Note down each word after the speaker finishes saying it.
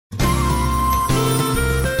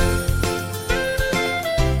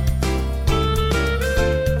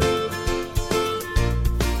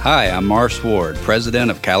Hi, I'm Morris Ward, president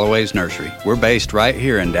of Callaway's Nursery. We're based right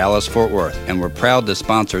here in Dallas-Fort Worth, and we're proud to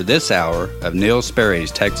sponsor this hour of Neil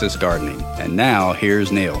Sperry's Texas Gardening. And now,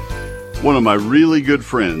 here's Neil. One of my really good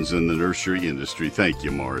friends in the nursery industry. Thank you,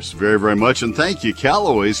 Morris, very, very much. And thank you,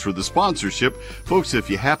 Callaway's, for the sponsorship. Folks, if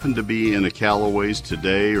you happen to be in a Callaway's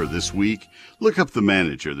today or this week, look up the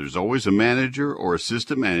manager. There's always a manager or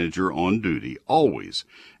assistant manager on duty, always.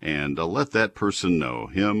 And let that person know,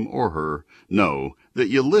 him or her, know that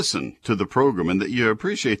you listen to the program and that you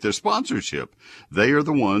appreciate their sponsorship. They are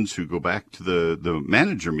the ones who go back to the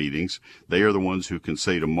manager meetings. They are the ones who can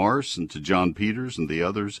say to Morris and to John Peters and the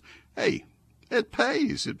others, hey, it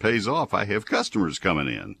pays. It pays off. I have customers coming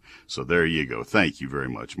in. So there you go. Thank you very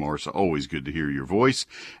much, Morris. Always good to hear your voice.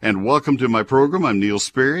 And welcome to my program. I'm Neil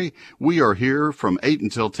Sperry. We are here from 8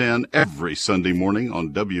 until 10 every Sunday morning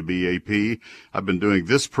on WBAP. I've been doing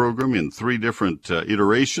this program in 3 different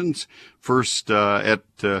iterations. First at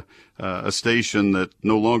a station that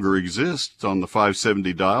no longer exists on the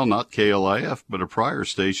 570 dial, not KLIF, but a prior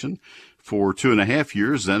station, for 2.5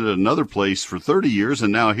 years, then at another place for 30 years,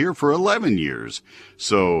 and now here for 11 years.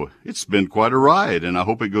 So it's been quite a ride, and I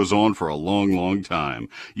hope it goes on for a long, long time.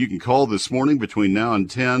 You can call this morning between now and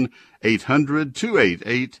 10,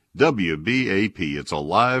 800-288-WBAP. It's a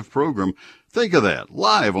live program. Think of that,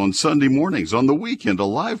 live on Sunday mornings, on the weekend, a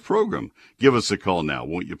live program. Give us a call now,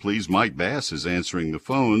 won't you please? Mike Bass is answering the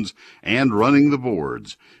phones and running the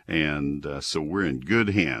boards, and so we're in good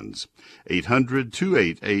hands.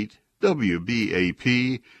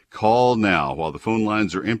 800-288-WBAP. Call now. While the phone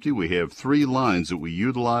lines are empty, we have 3 lines that we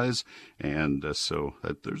utilize, and so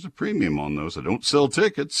there's a premium on those. I don't sell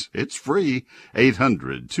tickets. It's free.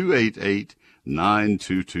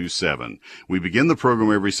 800-288-9227. We begin the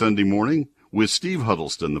program every Sunday morning with Steve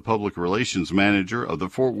Huddleston, the Public Relations Manager of the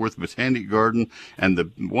Fort Worth Botanic Garden and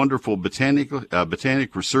the wonderful Botanic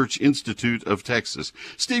Research Institute of Texas.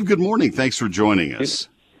 Steve, good morning. Thanks for joining us.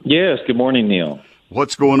 Yes, good morning, Neil.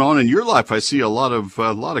 What's going on in your life? I see a lot of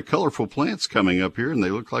colorful plants coming up here, and they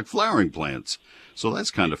look like flowering plants. So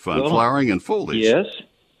that's kind of fun, flowering and foliage. Yes.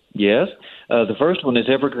 The first one is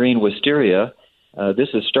evergreen wisteria. This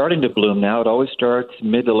is starting to bloom now. It always starts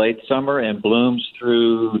mid to late summer and blooms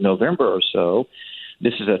through November or so.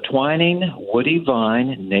 This is a twining woody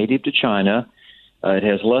vine native to China. It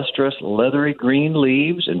has lustrous, leathery green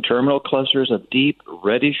leaves and terminal clusters of deep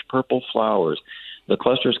reddish-purple flowers. The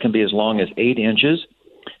clusters can be as long as 8 inches.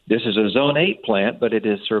 This is a Zone 8 plant, but it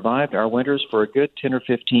has survived our winters for a good 10 or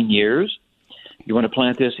 15 years. You want to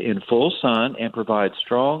plant this in full sun and provide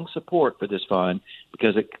strong support for this vine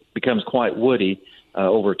because it becomes quite woody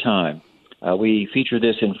over time. We feature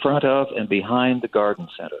this in front of and behind the garden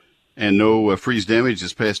center. And no freeze damage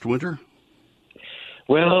this past winter?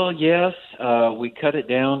 Well, yes. We cut it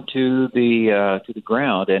down to the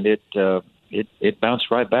ground, and it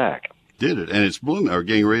bounced right back. Did it? And it's blooming, or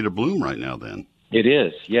getting ready to bloom right now then? It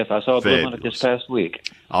is. Yes, I saw a bloom on it this past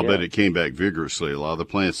week. I'll bet it came back vigorously. A lot of the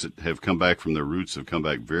plants that have come back from their roots have come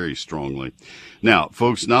back very strongly. Now,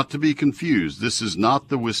 folks, not to be confused, this is not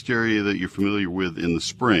the wisteria that you're familiar with in the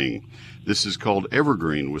spring. This is called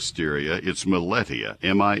evergreen wisteria. It's Milettia,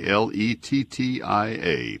 M-I-L-E-T-T-I-A,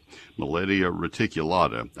 Milettia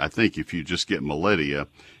reticulata. I think if you just get Milettia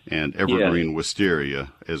and evergreen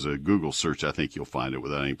wisteria as a Google search, I think you'll find it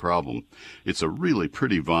without any problem. It's a really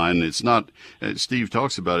pretty vine. It's not, Steve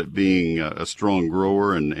talks about it being a strong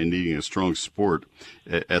grower and needing a strong support.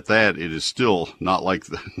 At that, it is still not like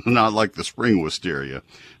the spring wisteria,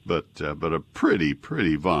 but a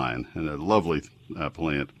pretty vine and a lovely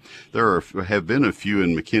plant. There have been a few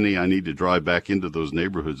in McKinney. I need to drive back into those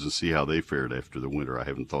neighborhoods and see how they fared after the winter. I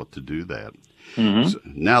haven't thought to do that. Mm-hmm. So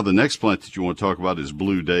now the next plant that you want to talk about is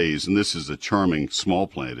Blue Days, and this is a charming small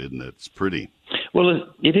plant, isn't it? It's pretty.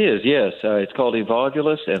 Well, it is, yes. It's called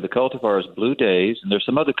Evolvulus, and the cultivar is Blue Days, and there's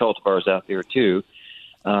some other cultivars out there too.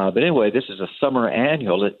 But anyway, this is a summer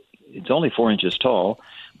annual. It's only 4 inches tall,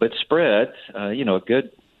 but spreads, a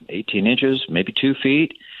good 18 inches, maybe 2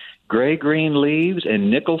 feet. Gray-green leaves and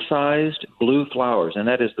nickel-sized blue flowers, and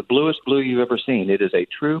that is the bluest blue you've ever seen. It is a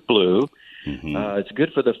true blue. Mm-hmm. It's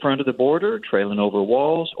good for the front of the border, trailing over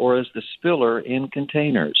walls, or as the spiller in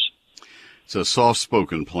containers. It's a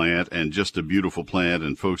soft-spoken plant and just a beautiful plant.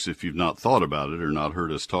 And, folks, if you've not thought about it or not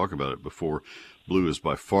heard us talk about it before, blue is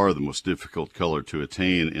by far the most difficult color to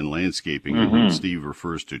attain in landscaping. Mm-hmm. And when Steve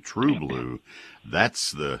refers to true blue,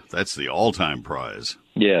 that's the all-time prize.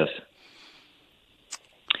 Yes.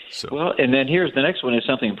 So. Well, and then here's the next one is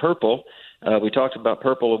something purple. We talked about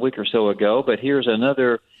purple a week or so ago, but here's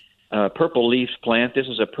another purple leaf plant. This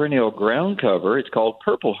is a perennial ground cover. It's called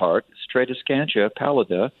Purple Heart, Stratoscantia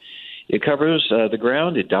pallida. It covers the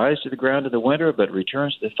ground. It dies to the ground in the winter, but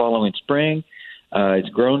returns the following spring. It's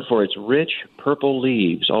grown for its rich purple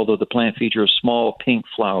leaves, although the plant features small pink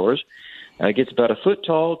flowers. It gets about a foot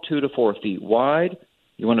tall, 2 to 4 feet wide.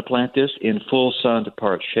 You want to plant this in full sun to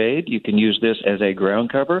part shade. You can use this as a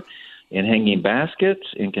ground cover in hanging baskets,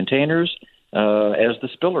 in containers, as the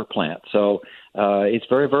spiller plant. So it's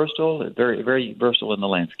very versatile, very, very versatile in the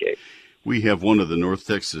landscape. We have one of the North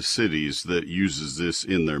Texas cities that uses this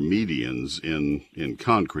in their medians in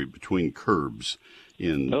concrete between curbs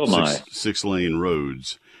in six-lane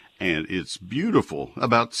roads. And it's beautiful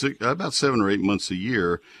about 7 or 8 months a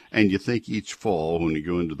year. And you think each fall when you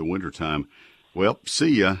go into the wintertime, well,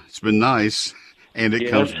 see ya. It's been nice. And it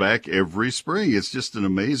comes back every spring. It's just an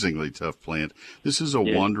amazingly tough plant. This is a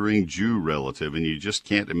wandering Jew relative, and you just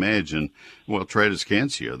can't imagine. Well,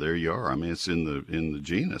 Tradescantia, there you are. I mean, it's in the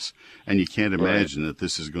genus, and you can't imagine that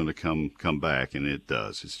this is going to come back, and it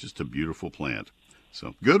does. It's just a beautiful plant.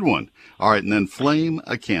 So good one. All right, and then flame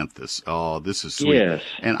acanthus. Oh, this is sweet. Yes.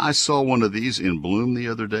 And I saw one of these in bloom the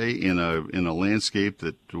other day in a landscape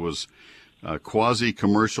that was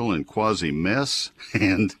quasi-commercial and quasi-mess,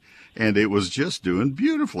 and it was just doing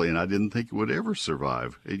beautifully, and I didn't think it would ever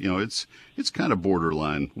survive. It's kind of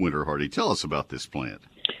borderline winter hardy. Tell us about this plant.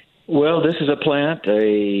 Well, this is a plant,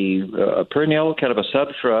 a perennial, kind of a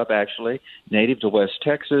subshrub, actually, native to West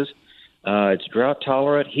Texas. It's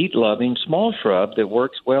drought-tolerant, heat-loving, small shrub that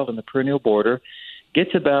works well in the perennial border.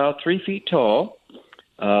 Gets about 3 feet tall.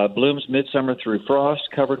 Blooms midsummer through frost,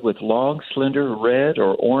 covered with long, slender red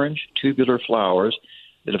or orange tubular flowers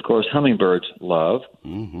that, of course, hummingbirds love.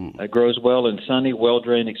 It grows well in sunny,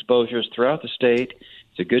 well-drained exposures throughout the state.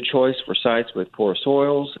 It's a good choice for sites with poor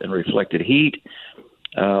soils and reflected heat,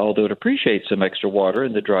 although it appreciates some extra water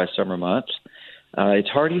in the dry summer months. It's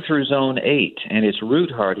hardy through zone 8, and it's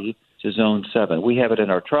root hardy to zone 7. We have it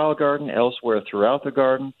in our trial garden, elsewhere throughout the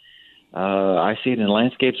garden. I see it in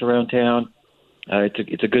landscapes around town.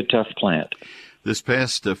 It's a good, tough plant. This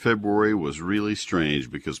past February was really strange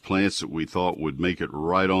because plants that we thought would make it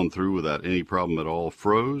right on through without any problem at all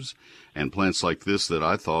froze, and plants like this that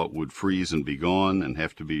I thought would freeze and be gone and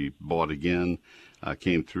have to be bought again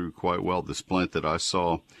came through quite well. This plant that I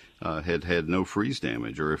saw had no freeze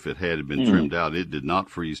damage, or if it had been trimmed out, it did not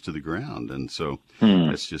freeze to the ground, and so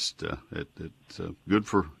that's just it's good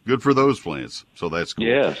for those plants. So that's cool.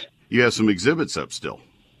 Yes. You have some exhibits up still.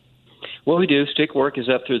 Well, we do. Stick work is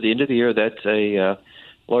up through the end of the year. That's a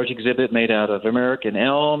large exhibit made out of American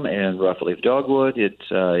elm and rough-leaf dogwood.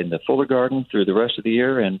 It's in the Fuller Garden through the rest of the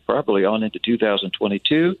year and probably on into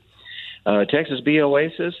 2022. Texas Bee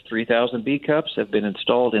Oasis, 3,000 bee cups have been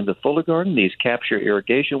installed in the Fuller Garden. These capture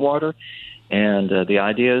irrigation water, and the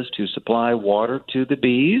idea is to supply water to the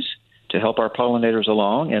bees to help our pollinators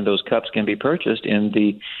along, and those cups can be purchased in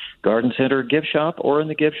the Garden Center gift shop or in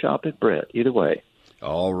the gift shop at Brett, either way.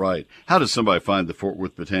 All right. How does somebody find the Fort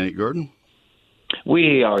Worth Botanic Garden?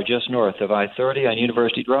 We are just north of I-30 on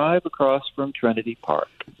University Drive across from Trinity Park.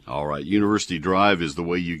 All right. University Drive is the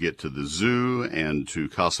way you get to the zoo and to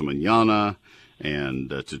Casa Mañana and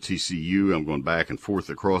to TCU. I'm going back and forth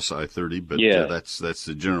across I-30, but that's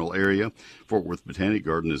the general area. Fort Worth Botanic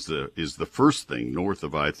Garden is the first thing north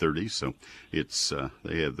of I-30, so it's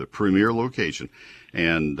they have the premier location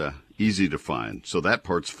and easy to find. So that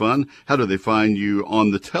part's fun. How do they find you on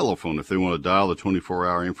the telephone if they want to dial the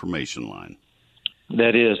 24-hour information line?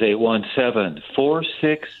 That is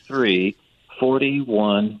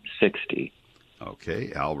 817-463-4160.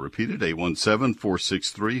 Okay, I'll repeat it,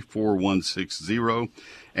 817-463-4160.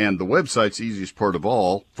 And the website's easiest part of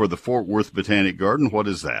all for the Fort Worth Botanic Garden. What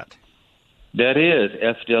is that? That is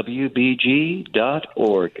fwbg.org.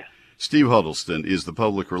 Steve Huddleston is the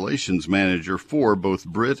Public Relations Manager for both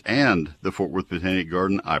Britt and the Fort Worth Botanic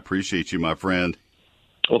Garden. I appreciate you, my friend.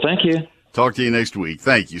 Well, thank you. Talk to you next week.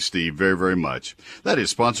 Thank you, Steve, very, very much. That is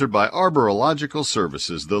sponsored by Arborological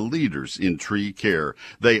Services, the leaders in tree care.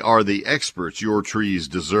 They are the experts your trees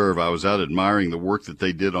deserve. I was out admiring the work that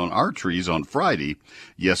they did on our trees on Friday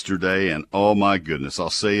yesterday, and oh my goodness, I'll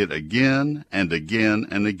say it again and again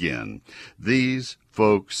and again. These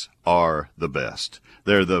folks are the best.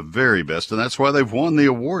 They're the very best, and that's why they've won the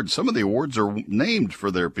awards. Some of the awards are named for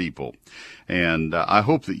their people. And I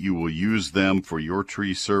hope that you will use them for your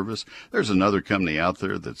tree service. There's another company out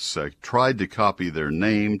there that's tried to copy their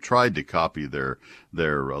name, tried to copy their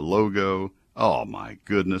logo. Oh, my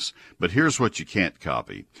goodness. But here's what you can't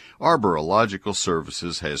copy. Arborological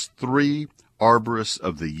Services has 3 Arborists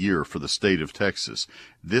of the Year for the state of Texas.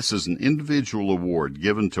 This is an individual award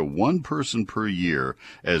given to one person per year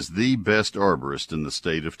as the best arborist in the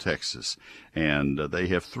state of Texas. And they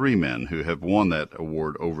have 3 men who have won that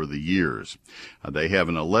award over the years. They have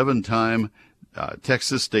an 11-time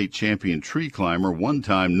Texas state champion tree climber,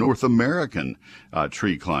 1-time North American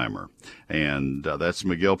tree climber. And that's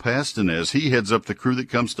Miguel Pastanez. He heads up the crew that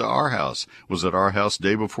comes to our house, was at our house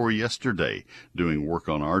day before yesterday doing work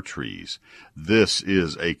on our trees. This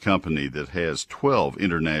is a company that has 12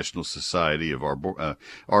 International Society of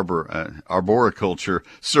Arboriculture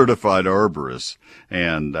certified arborists,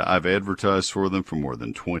 and I've advertised for them for more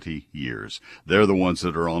than 20 years. They're the ones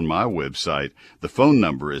that are on my website. The phone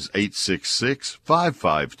number is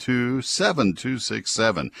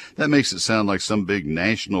 866-552-7267. That makes it sound like some big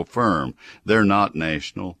national firm. They're not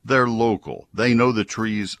national. They're local. They know the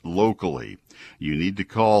trees locally. You need to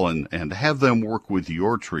call and have them work with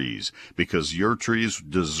your trees, because your trees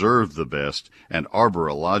deserve the best, and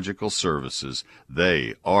Arborilogical Services,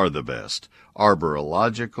 they are the best.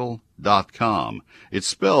 Arborilogical.com. It's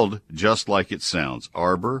spelled just like it sounds.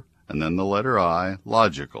 Arbor, and then the letter I,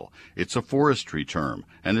 logical. It's a forestry term,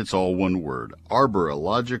 and it's all one word.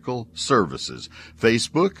 Arborilogical Services.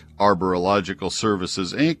 Facebook, Arborilogical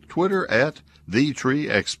Services, Inc. Twitter at The Tree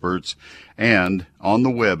Experts, and on the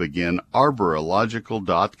web again,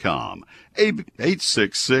 arborilogical.com.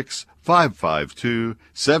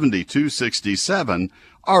 866-552-7267,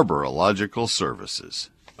 Arborilogical Services.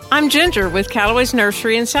 I'm Ginger with Callaway's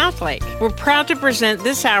Nursery in Southlake. We're proud to present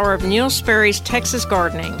this hour of Neil Sperry's Texas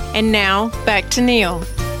Gardening. And now, back to Neil.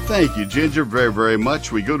 Thank you, Ginger, very, very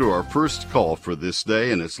much. We go to our first call for this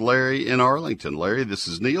day, and it's Larry in Arlington. Larry, this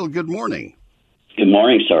is Neil. Good morning. Good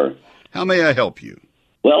morning, sir. How may I help you?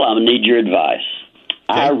 Well, I need your advice.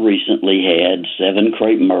 Okay. I recently had 7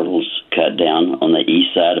 crepe myrtles cut down on the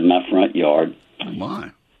east side of my front yard. Oh, my.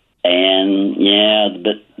 And, yeah,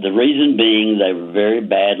 but the reason being they were very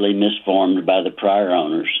badly misformed by the prior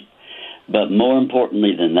owners. But more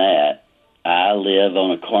importantly than that, I live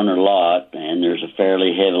on a corner lot, and there's a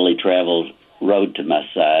fairly heavily traveled road to my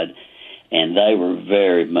side, and they were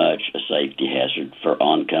very much a safety hazard for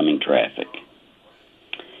oncoming traffic.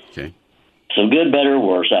 Okay. So good, better, or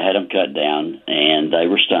worse, I had them cut down, and they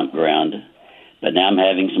were stump ground. But now I'm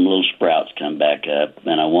having some little sprouts come back up,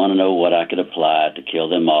 and I want to know what I could apply to kill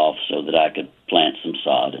them off so that I could plant some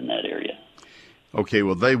sod in that area. Okay,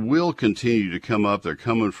 well, they will continue to come up. They're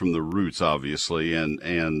coming from the roots, obviously, and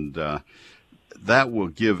that will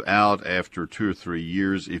give out after 2 or 3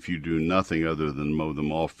 years if you do nothing other than mow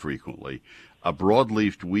them off frequently. A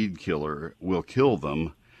broadleafed weed killer will kill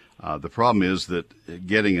them. The problem is that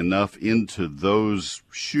getting enough into those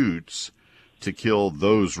shoots to kill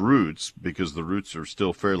those roots, because the roots are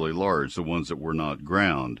still fairly large, the ones that were not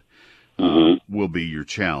ground, will be your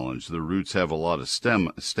challenge. The roots have a lot of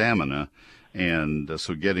stamina, and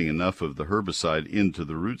so getting enough of the herbicide into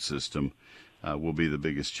the root system will be the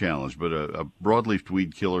biggest challenge. But a broadleaf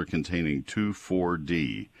weed killer containing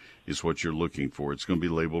 2,4-D is what you're looking for. It's going to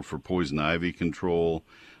be labeled for poison ivy control,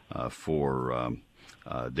 for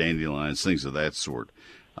dandelions, things of that sort.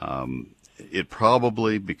 It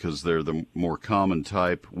probably, because they're the more common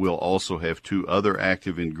type, will also have 2 other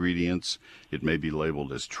active ingredients. It may be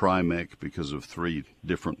labeled as Trimec because of 3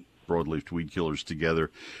 different broadleaf weed killers together.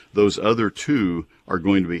 Those other 2 are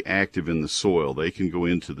going to be active in the soil. They can go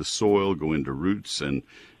into the soil, go into roots, and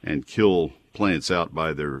kill plants out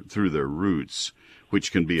through their roots,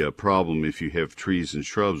 which can be a problem if you have trees and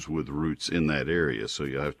shrubs with roots in that area, so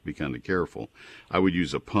you have to be kind of careful. I would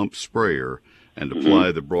use a pump sprayer and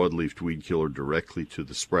apply the broadleaf weed killer directly to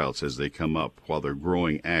the sprouts as they come up while they're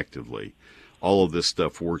growing actively. All of this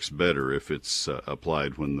stuff works better if it's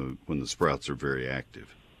applied when the sprouts are very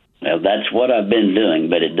active. Well, that's what I've been doing,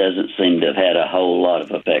 but it doesn't seem to have had a whole lot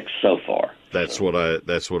of effects so far. That's what I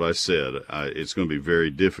said. It's going to be very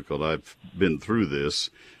difficult. I've been through this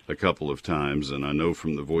a couple of times, and I know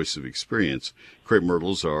from the voice of experience, crepe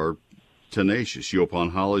myrtles are tenacious.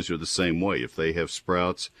 Yaupon hollies are the same way. If they have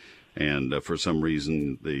sprouts, and for some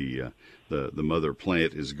reason the mother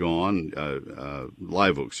plant is gone,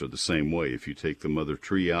 live oaks are the same way. If you take the mother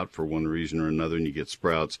tree out for one reason or another and you get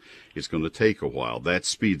sprouts, it's going to take a while. That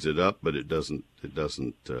speeds it up, but it doesn't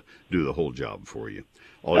do the whole job for you.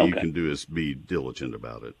 All you can do is be diligent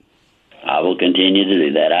about it. I will continue to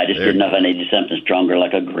do that. I just didn't know if I needed something stronger,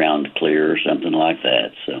 like a ground clear or something like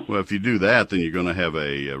that. So, well, if you do that, then you're going to have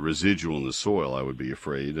a residual in the soil, I would be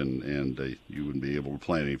afraid, and you wouldn't be able to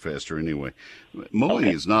plant any faster anyway. Mowing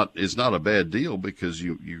is not a bad deal, because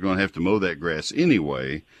you're going to have to mow that grass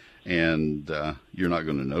anyway, and you're not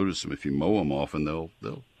going to notice them if you mow them off, and they'll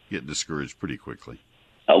get discouraged pretty quickly.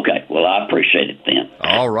 Okay. Well, Well, I appreciate it then.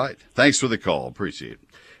 All right. Thanks for the call. Appreciate it.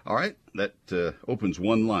 All right. That opens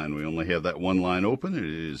one line. We only have that one line open. It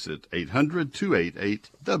is at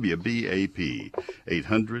 800-288-WBAP,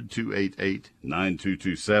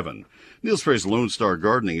 800-288-9227. Neil Sperry's Lone Star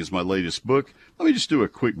Gardening is my latest book. Let me just do a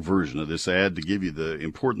quick version of this ad to give you the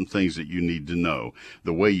important things that you need to know.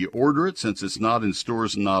 The way you order it, since it's not in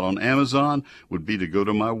stores and not on Amazon, would be to go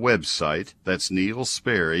to my website. That's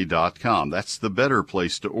neilsperry.com. That's the better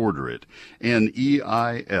place to order it.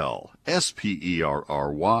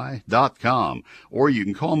 NEILSPERRY.com. Or you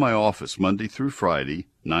can call my office Monday through Friday,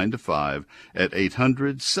 9 to 5, at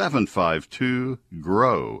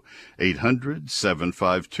 800-752-GROW,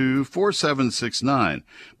 800-752-4769.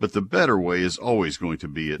 But the better way is always going to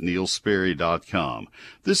be at neilsperry.com.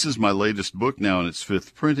 This is my latest book, now in its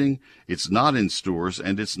 5th printing. It's not in stores,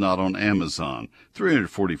 and it's not on Amazon.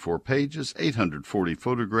 344 pages, 840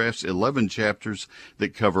 photographs, 11 chapters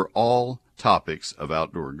that cover all topics of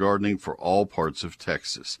outdoor gardening for all parts of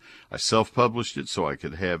Texas. I self-published it so I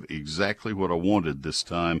could have exactly what I wanted this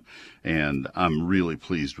time, and I'm really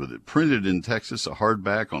pleased with it. Printed in Texas, a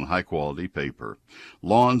hardback on high-quality paper.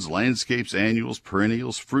 Lawns, landscapes, annuals,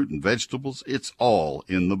 perennials, fruit and vegetables, it's all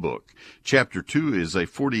in the book. Chapter 2 is a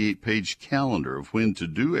 48-page calendar of when to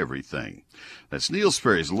do everything. That's Neil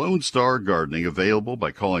Sperry's Lone Star Gardening, available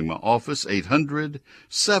by calling my office,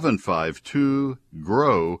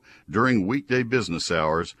 800-752-GROW, during weekday business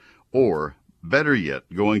hours, or, better yet,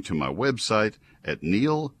 going to my website at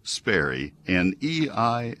Neil Sperry,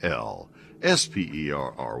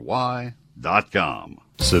 NEILSPERRY.com.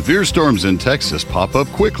 Severe storms in Texas pop up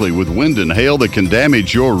quickly with wind and hail that can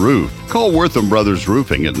damage your roof. Call Wortham Brothers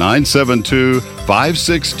Roofing at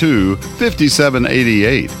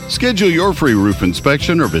 972-562-5788. Schedule your free roof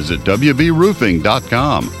inspection or visit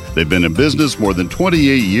WBRoofing.com. They've been in business more than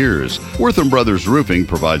 28 years. Wortham Brothers Roofing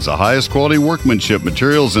provides the highest quality workmanship,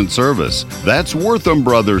 materials, and service. That's Wortham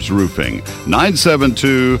Brothers Roofing,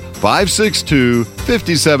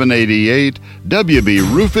 972-562-5788,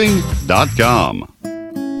 WBRoofing.com.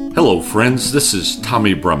 Hello, friends. This is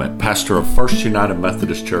Tommy Brummett, pastor of First United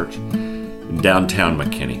Methodist Church in downtown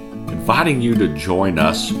McKinney, inviting you to join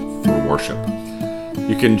us for worship.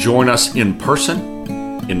 You can join us in person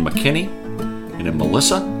in McKinney and in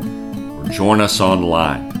Melissa, or join us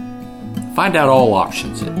online. Find out all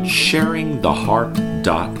options at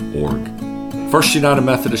sharingtheheart.org. First United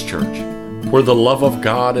Methodist Church, where the love of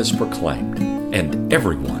God is proclaimed and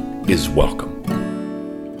everyone is welcome.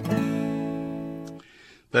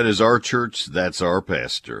 That is our church, that's our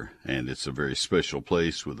pastor, and it's a very special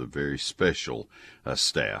place with a very special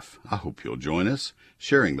staff. I hope you'll join us.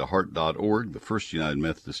 SharingTheHeart.org, the First United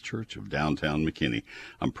Methodist Church of downtown McKinney.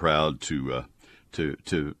 I'm proud to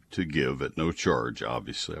give at no charge.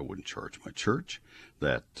 Obviously, I wouldn't charge my church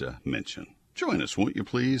that mention. Join us, won't you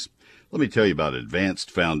please? Let me tell you about Advanced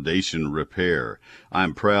Foundation Repair.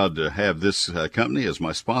 I'm proud to have this company as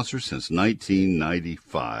my sponsor since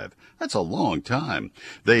 1995. That's a long time.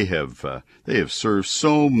 They have served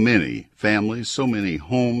so many families, so many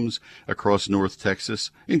homes across North Texas,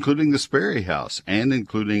 including the Sperry House, and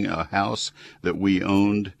including a house that we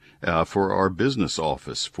owned for our business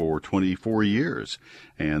office for 24 years.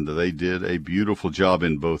 And they did a beautiful job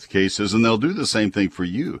in both cases, and they'll do the same thing for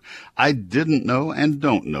you. I didn't know and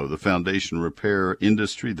don't know the foundation repair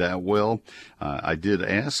industry that well. I did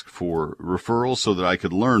ask for referrals so that I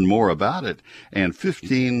could learn more about it, and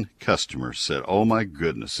 15 customers said, oh my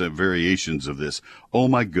goodness, variations of this, oh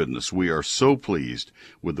my goodness, we are so pleased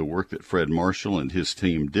with the work that Fred Marshall and his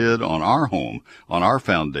team did on our home, on our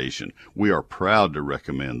foundation. We are proud to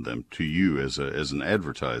recommend them to you as an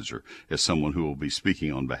advertiser, as someone who will be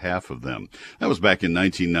speaking on behalf of them. That was back in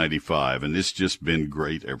 1995, and it's just been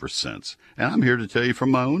great ever since. And I'm here to tell you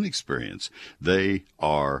from my own experience, they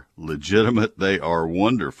are legitimate. They are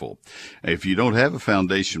wonderful. If you don't have a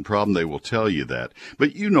foundation problem, they will tell you that.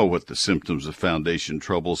 But you know what the symptoms of foundation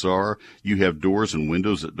troubles are. You have doors and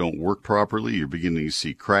windows that don't work properly. You're beginning to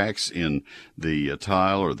see cracks in the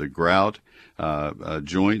tile or the grout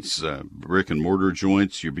joints, brick and mortar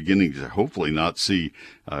joints. You're beginning to hopefully not see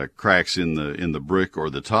cracks in the brick or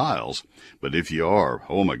the tiles. But if you are,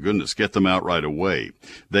 oh my goodness, get them out right away.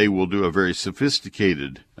 They will do a very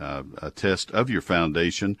sophisticated test of your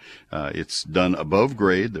foundation. It's done above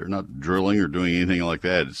grade. They're not drilling or doing anything like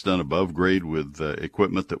that. It's done above grade with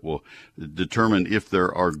equipment that will determine if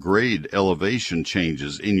there are grade elevation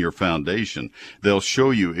changes in your foundation. They'll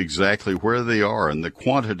show you exactly where they are and the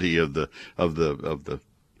quantity of the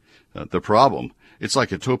problem. It's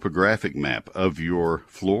like a topographic map of your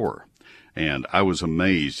floor. And I was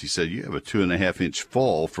amazed. He said, you have a 2.5-inch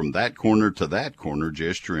fall from that corner to that corner,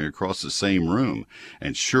 gesturing across the same room.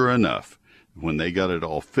 And sure enough, when they got it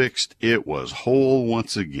all fixed, it was whole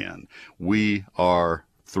once again. We are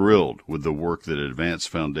thrilled with the work that Advanced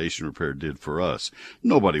Foundation Repair did for us.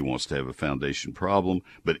 Nobody wants to have a foundation problem,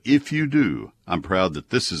 but if you do, I'm proud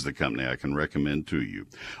that this is the company I can recommend to you.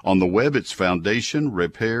 On the web, it's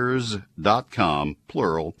foundationrepairs.com,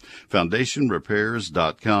 plural,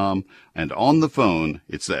 foundationrepairs.com, and on the phone,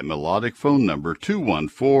 it's that melodic phone number,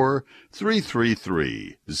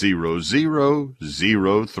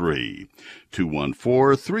 214-333-0003.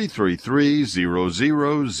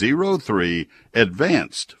 214-333-0003,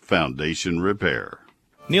 Advanced Foundation Repair.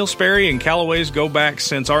 Neil Sperry and Callaway's go back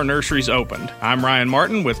since our nursery's opened. I'm Ryan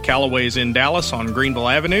Martin with Callaway's in Dallas on Greenville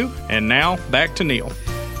Avenue, and now back to Neil.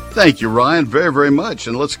 Thank you, Ryan, very, very much.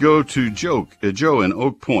 And let's go to Joe in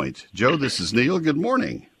Oak Point. Joe, this is Neil. Good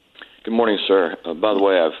morning. Good morning, sir. By the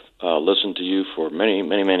way, I've listened to you for many,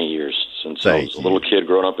 many, many years, since I was a little kid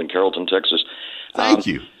growing up in Carrollton, Texas. Thank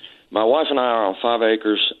you. My wife and I are on 5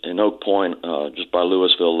 acres in Oak Point, just by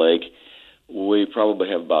Louisville Lake. We probably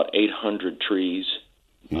have about 800 trees,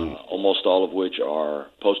 almost all of which are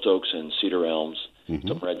post oaks and cedar elms,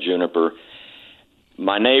 some red juniper.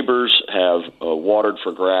 My neighbors have watered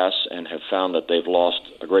for grass and have found that they've lost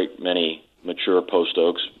a great many mature post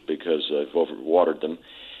oaks because they've overwatered them.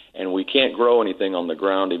 And we can't grow anything on the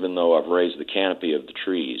ground, even though I've raised the canopy of the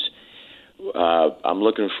trees. I'm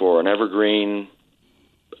looking for an evergreen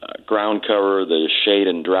ground cover that is shade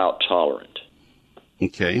and drought tolerant.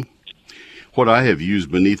 Okay. What I have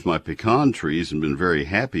used beneath my pecan trees and been very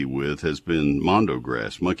happy with has been mondo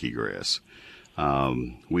grass, monkey grass.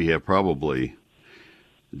 We have probably,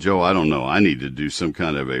 Joe, I don't know, I need to do some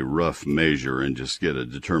kind of a rough measure and just get a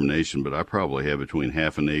determination, but I probably have between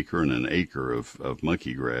half an acre and an acre of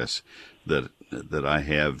monkey grass that I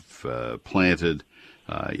have planted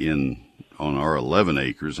on our 11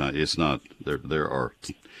 acres. It's not, there are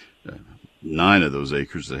 9 of those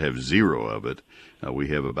acres that have 0 of it. We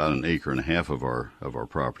have about an acre and a half of our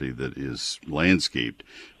property that is landscaped.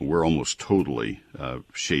 We're almost totally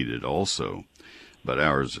shaded also, but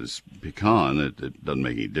ours is pecan. It doesn't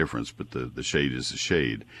make any difference, but the shade is the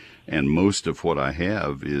shade. And most of what I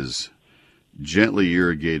have is gently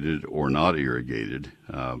irrigated or not irrigated.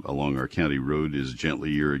 Along our county road is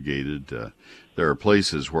gently irrigated. There are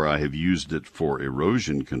places where I have used it for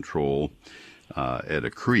erosion control at a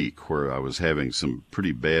creek where I was having some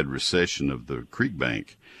pretty bad recession of the creek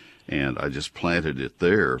bank, and I just planted it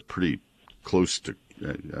there pretty close to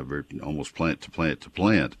almost plant to plant to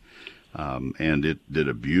plant, and it did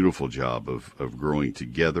a beautiful job of growing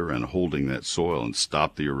together and holding that soil and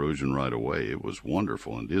stopped the erosion right away. It was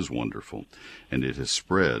wonderful and is wonderful, and it has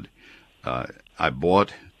spread. I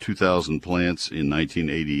bought 2,000 plants in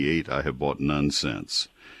 1988. I have bought none since.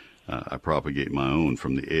 I propagate my own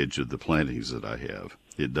from the edge of the plantings that I have.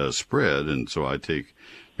 It does spread, and so I take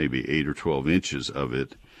maybe 8 or 12 inches of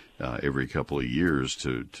it every couple of years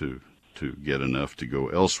to get enough to go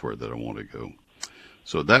elsewhere that I want to go.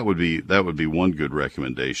 So that would be one good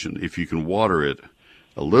recommendation. If you can water it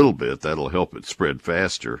a little bit, that'll help it spread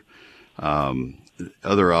faster.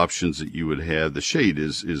 Other options that you would have, the shade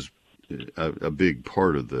is a big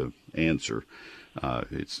part of the answer.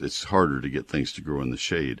 It's harder to get things to grow in the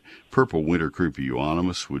shade. Purple winter creeper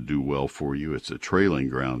euonymus would do well for you. It's a trailing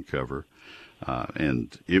ground cover,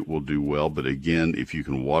 and it will do well. But again, if you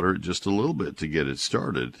can water it just a little bit to get it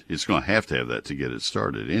started, it's going to have that to get it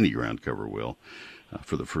started. Any ground cover will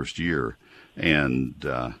for the first year. And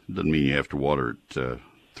doesn't mean you have to water it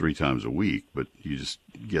 3 times a week, but you just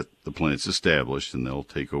get the plants established and they'll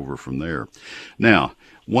take over from there. Now,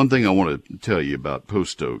 one thing I want to tell you about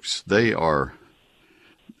post oaks, they are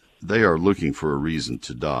looking for a reason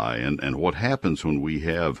to die. And what happens when we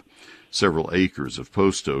have several acres of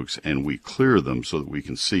post oaks and we clear them so that we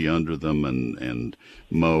can see under them and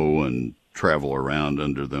mow and travel around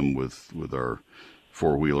under them with our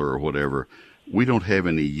 4-wheeler or whatever, we don't have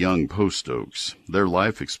any young post oaks. Their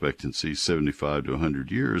life expectancy is 75 to 100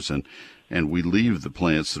 years, and we leave the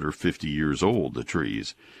plants that are 50 years old, the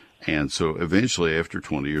trees. And so eventually, after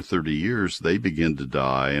 20 or 30 years, they begin to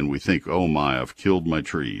die, and we think, oh my, I've killed my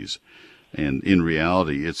trees. And in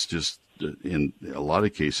reality, it's just, in a lot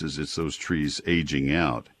of cases, it's those trees aging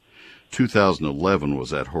out. 2011 was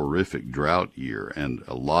that horrific drought year, and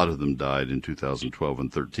a lot of them died in 2012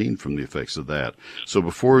 and 13 from the effects of that. So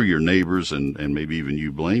before your neighbors and maybe even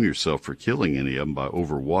you blame yourself for killing any of them by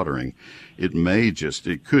overwatering, it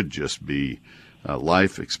could just be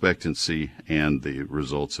life expectancy and the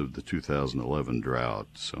results of the 2011 drought.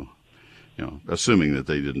 So assuming that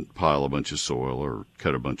they didn't pile a bunch of soil or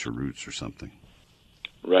cut a bunch of roots or something.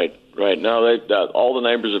 Right. No, all the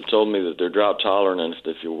neighbors have told me that they're drought tolerant, and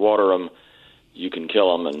if you water them, you can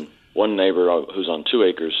kill them. And one neighbor who's on 2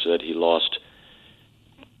 acres said he lost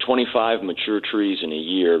 25 mature trees in a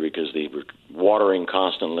year because they were watering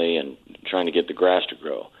constantly and trying to get the grass to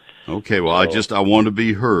grow. Okay, well, I want to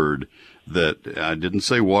be heard that I didn't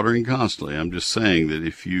say watering constantly. I'm just saying that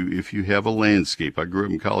if you have a landscape, I grew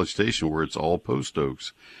up in College Station where it's all post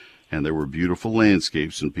oaks, and there were beautiful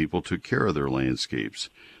landscapes and people took care of their landscapes,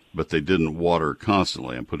 but they didn't water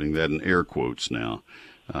constantly. I'm putting that in air quotes now.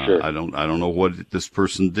 Sure. I don't know what this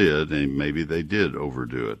person did, and maybe they did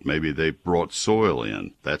overdo it. Maybe they brought soil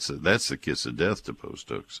in. That's the kiss of death to post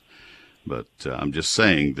oaks. But I'm just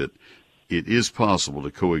saying that it is possible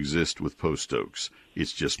to coexist with post oaks.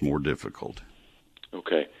 It's just more difficult.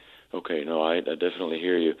 Okay. No, I definitely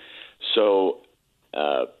hear you. So,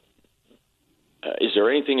 is there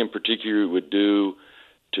anything in particular you would do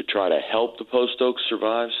to try to help the post oaks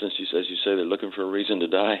survive, since, as you say, they're looking for a reason to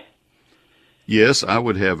die? Yes, I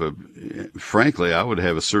would have a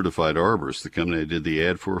certified arborist, the company I did the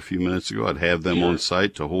ad for a few minutes ago. I'd have them on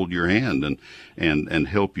site to hold your hand and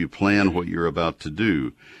help you plan what you're about to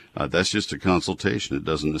do. That's just a consultation. It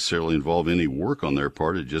doesn't necessarily involve any work on their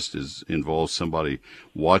part. It just involves somebody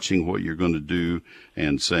watching what you're going to do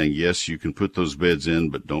and saying, yes, you can put those beds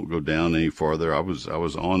in, but don't go down any farther. I was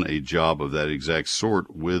on a job of that exact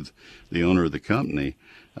sort with the owner of the company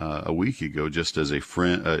a week ago, just as a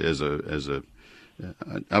friend,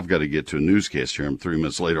 I've got to get to a newscast here. I'm 3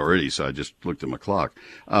 minutes late already, so I just looked at my clock.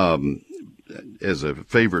 As a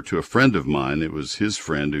favor to a friend of mine, it was his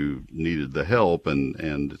friend who needed the help, and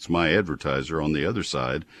it's my advertiser on the other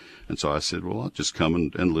side. And so I said, well, I'll just come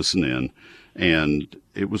and listen in. And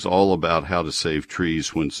it was all about how to save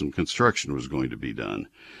trees when some construction was going to be done.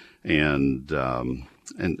 And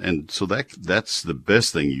so that's the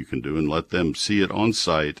best thing you can do, and let them see it on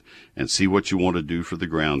site and see what you want to do for the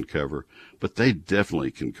ground cover. But they definitely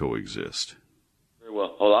can coexist. Very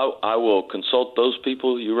well. Well, I will consult those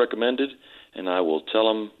people you recommended, and I will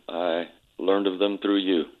tell them I learned of them through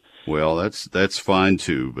you. Well, that's fine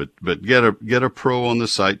too, but get a pro on the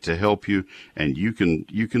site to help you, and you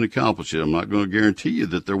can accomplish it. I'm not going to guarantee you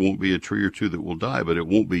that there won't be a tree or two that will die, but it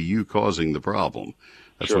won't be you causing the problem.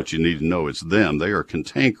 That's what you need to know. It's them. They are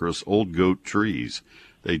cantankerous old goat trees.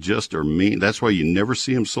 They just are mean. That's why you never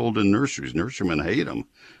see them sold in nurseries. Nurserymen hate them.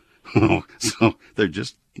 So they're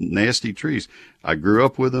just nasty trees. I grew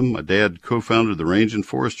up with them. My dad co-founded the Range and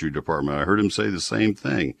Forestry Department. I heard him say the same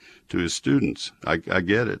thing to his students. I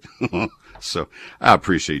get it. So I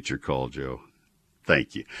appreciate your call, Joe.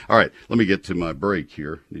 Thank you. All right, let me get to my break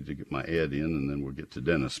here. Need to get my ad in, and then we'll get to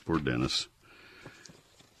Dennis. Poor Dennis.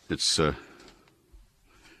 It's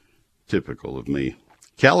typical of me.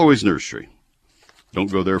 Callaway's Nursery. Don't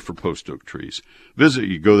go there for post oak trees.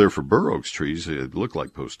 You go there for bur oaks trees. They look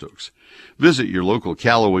like post oaks. Visit your local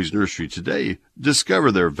Callaway's Nursery today.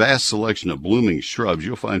 Discover their vast selection of blooming shrubs.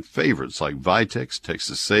 You'll find favorites like Vitex,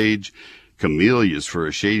 Texas sage, camellias for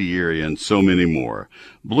a shady area, and so many more.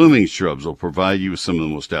 Blooming shrubs will provide you with some of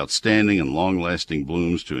the most outstanding and long-lasting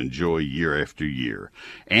blooms to enjoy year after year.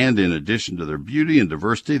 And in addition to their beauty and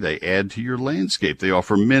diversity, they add to your landscape. They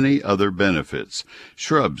offer many other benefits.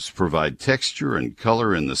 Shrubs provide texture and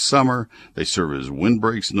color in the summer. They serve as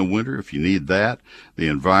windbreaks in the winter if you need that. The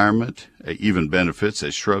environment even benefits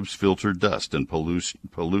as shrubs filter dust and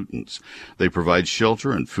pollutants. They provide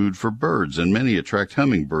shelter and food for birds, and many attract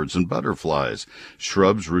hummingbirds and butterflies.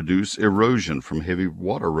 Shrubs reduce erosion from heavy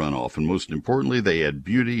water runoff, and most importantly, they add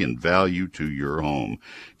beauty and value to your home.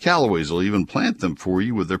 Callaway's will even plant them for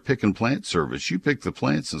you with their pick and plant service. You pick the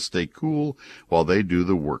plants and stay cool while they do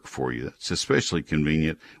the work for you. It's especially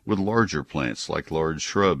convenient with larger plants like large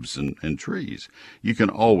shrubs and trees. You can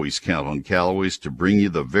always count on Callaway's to bring you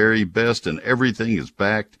the very best, and everything is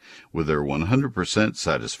backed with their 100%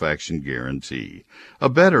 satisfaction guarantee. A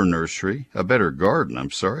better garden,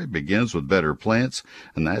 begins with better plants,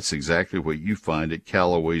 and that's exactly what you find at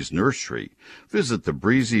Callaway's Nursery. Visit the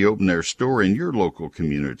breezy open-air store in your local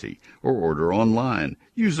community or order online.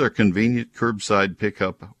 Use our convenient curbside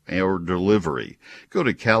pickup or delivery. Go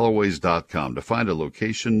to Callaways.com to find a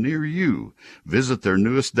location near you. Visit their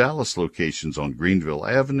newest Dallas locations on Greenville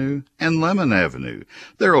Avenue and Lemon Avenue.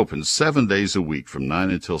 They're open 7 days a week from 9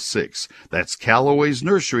 until 6. That's Callaway's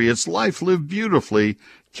Nursery. It's life lived beautifully.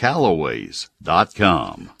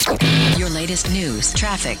 Callaways.com. Your latest news,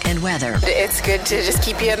 traffic, and weather. It's good to just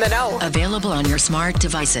keep you in the know. Available on your smart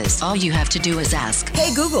devices. All you have to do is ask,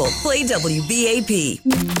 "Hey Google, play WBAP."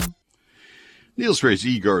 Neil Sperry's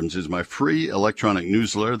eGardens is my free electronic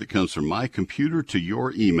newsletter that comes from my computer to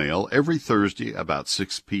your email every Thursday about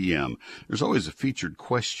 6 p.m. There's always a featured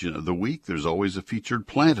question of the week, there's always a featured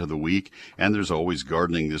plant of the week, and there's always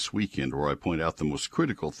Gardening This Weekend, where I point out the most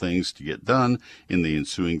critical things to get done in the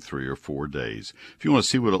ensuing 3 or 4 days. If you want to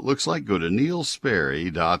see what it looks like, go to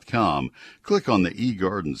neilsperry.com. Click on the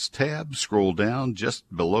eGardens tab, scroll down just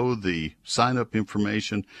below the sign-up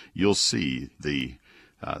information. You'll see the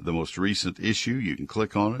most recent issue. You can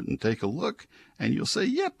click on it and take a look, and you'll say,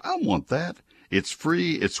 yep, I want that. It's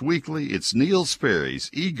free, it's weekly, it's Neil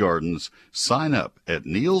Sperry's eGardens. Sign up at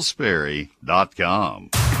neilsperry.com.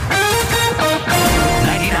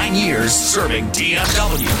 99 years serving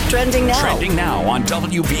DFW. Trending now on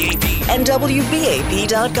WBAP. And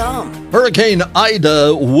WBAP.com. Hurricane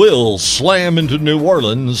Ida will slam into New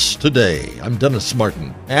Orleans today. I'm Dennis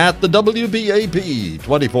Martin at the WBAP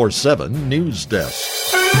 24/7 News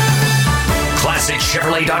Desk.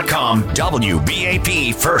 ClassicChevrolet.com,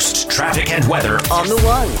 WBAP First Traffic and Weather. On the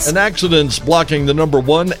ones. An accident's blocking the number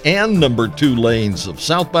 1 and number 2 lanes of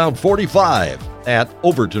southbound 45 at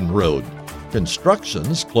Overton Road.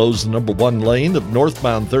 Constructions close the number 1 lane of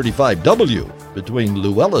northbound 35W between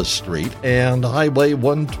Llewellyn Street and Highway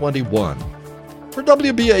 121. For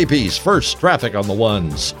WBAP's First Traffic on the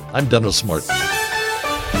Ones, I'm Dennis Martin.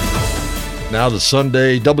 Now the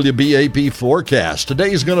Sunday WBAP forecast.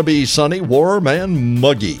 Today's going to be sunny, warm, and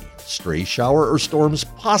muggy. Stray shower or storms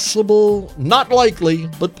possible, not likely,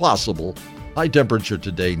 but possible. High temperature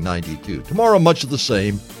today, 92. Tomorrow, much the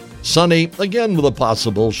same. Sunny, again with a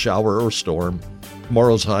possible shower or storm.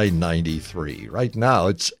 Tomorrow's high, 93. Right now,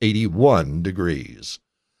 it's 81 degrees.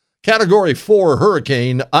 Category 4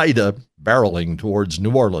 Hurricane Ida barreling towards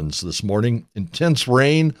New Orleans this morning. Intense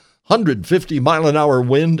rain, 150-mile-an-hour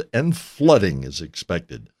wind, and flooding is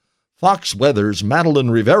expected. Fox Weather's Madeline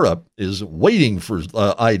Rivera is waiting for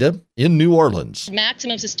Ida in New Orleans.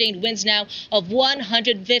 Maximum sustained winds now of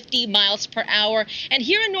 150 miles per hour. And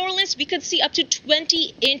here in New Orleans, we could see up to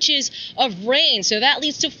 20 inches of rain. So that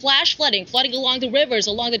leads to flash flooding along the rivers,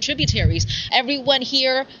 along the tributaries. Everyone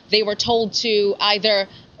here, they were told to either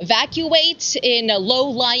evacuate in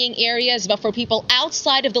low-lying areas, but for people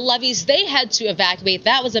outside of the levees, they had to evacuate.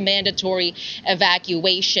 That was a mandatory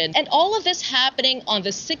evacuation. And all of this happening on the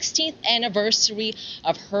 16th anniversary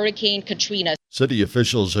of Hurricane Katrina. City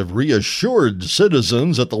officials have reassured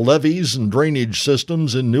citizens that the levees and drainage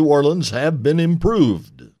systems in New Orleans have been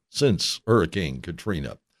improved since Hurricane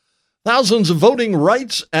Katrina. Thousands of voting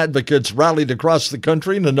rights advocates rallied across the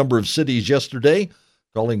country in a number of cities yesterday,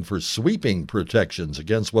 calling for sweeping protections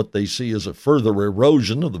against what they see as a further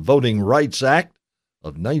erosion of the Voting Rights Act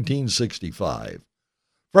of 1965.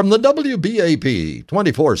 From the WBAP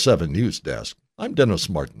 24/7 News Desk, I'm Dennis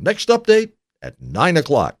Martin. Next update at 9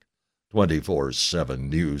 o'clock. 24/7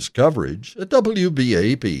 news coverage at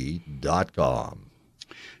WBAP.com.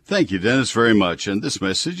 Thank you, Dennis, very much. And this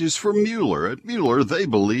message is for Mueller. At Mueller, they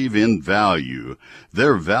believe in value.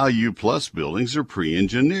 Their Value Plus buildings are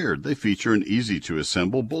pre-engineered. They feature an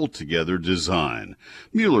easy-to-assemble, bolt-together design.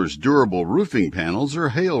 Mueller's durable roofing panels are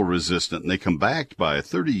hail-resistant, and they come backed by a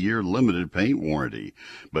 30-year limited paint warranty.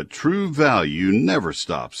 But true value never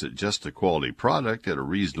stops at just a quality product at a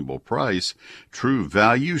reasonable price. True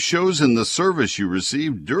value shows in the service you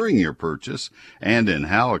receive during your purchase and in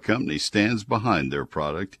how a company stands behind their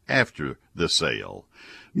product after the sale.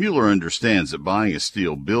 Mueller understands that buying a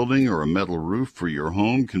steel building or a metal roof for your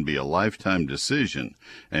home can be a lifetime decision,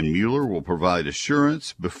 and Mueller will provide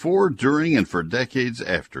assurance before, during, and for decades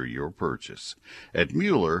after your purchase. At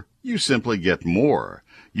Mueller, you simply get more.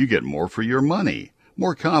 You get more for your money,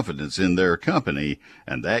 more confidence in their company,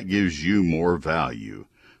 and that gives you more value.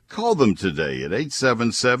 Call them today at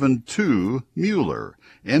 877-2-MUELLER,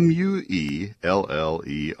 M-U-E-L-L-E-R.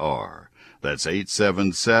 That's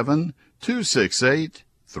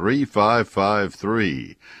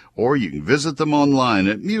 877-268-3553. Or you can visit them online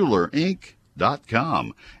at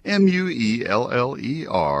MuellerInc.com,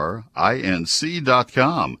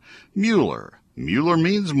 MuellerInc.com. Mueller. Mueller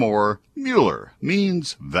means more. Mueller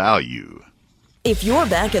means value. If you're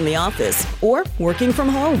back in the office or working from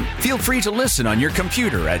home, feel free to listen on your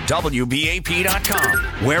computer at WBAP.com.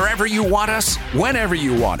 Wherever you want us, whenever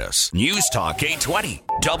you want us. News Talk 820,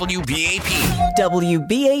 WBAP.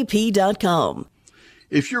 WBAP.com.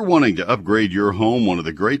 If you're wanting to upgrade your home, one of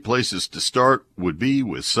the great places to start would be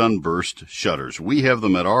with Sunburst Shutters. We have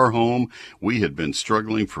them at our home. We had been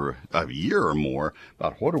struggling for a year or more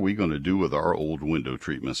about what are we going to do with our old window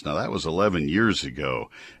treatments. Now, that was 11 years ago,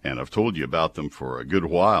 and I've told you about them for a good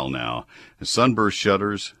while now. Sunburst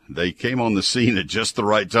Shutters, they came on the scene at just the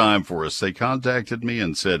right time for us. They contacted me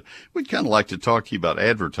and said, we'd kind of like to talk to you about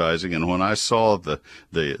advertising. And when I saw the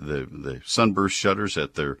Sunburst Shutters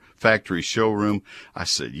at their factory showroom, I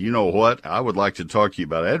said, you know what? I would like to talk to you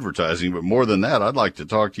about advertising, but more than that, I'd like to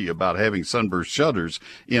talk to you about having Sunburst Shutters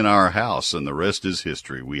in our house. And the rest is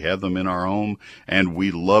history. We have them in our home, and we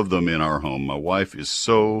love them in our home. My wife is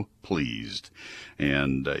so pleased,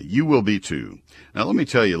 and you will be too. Now, let me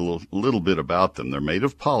tell you a little bit about them. They're made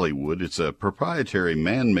of polywood. It's a proprietary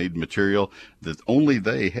man-made material that only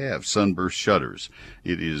they have, Sunburst Shutters.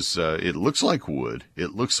 It looks like wood.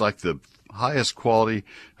 It looks like the highest quality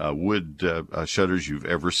wood shutters you've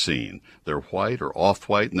ever seen. They're white or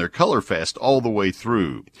off-white, and they're color fast all the way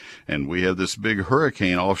through. And we have this big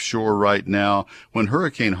hurricane offshore right now. When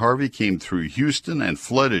Hurricane Harvey came through Houston and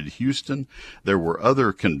flooded Houston, there were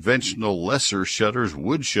other conventional lesser shutters,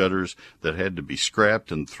 wood shutters, that had to be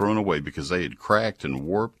scrapped and thrown away because they had cracked and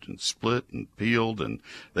warped and split and peeled, and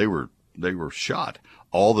they were shot.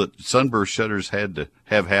 All that Sunburst Shutters had to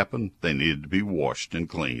have happen, they needed to be washed and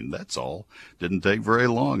cleaned. That's all. Didn't take very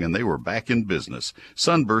long, and they were back in business.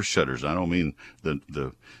 Sunburst Shutters. I don't mean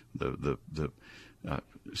the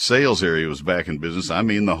sales area was back in business. I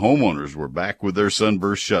mean the homeowners were back with their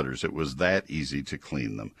Sunburst Shutters. It was that easy to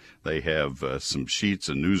clean them. They have some sheets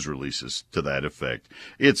and news releases to that effect.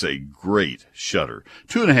 It's a great shutter.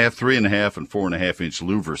 2.5, 3.5, and 4.5-inch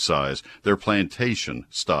louver size. They're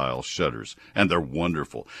plantation-style shutters, and they're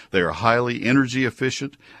wonderful. They are highly energy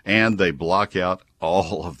efficient, and they block out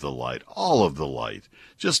all of the light. All of the light.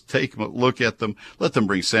 Just take a look at them, let them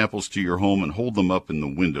bring samples to your home, and hold them up in the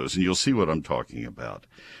windows, and you'll see what I'm talking about.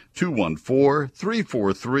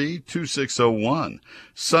 214-343-2601.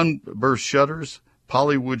 Sunburst Shutters,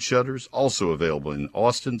 Polywood Shutters, also available in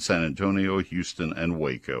Austin, San Antonio, Houston, and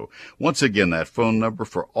Waco. Once again, that phone number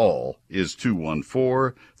for all is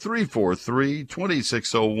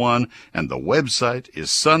 214-343-2601, and the website is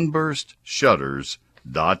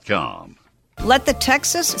sunburstshutters.com. Let the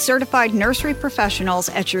Texas Certified Nursery Professionals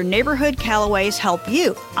at your neighborhood Callaways help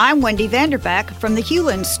you. I'm Wendy Vanderbeck from the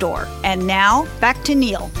Hewland Store. And now, back to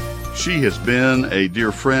Neil. She has been a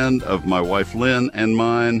dear friend of my wife Lynn and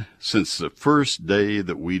mine since the first day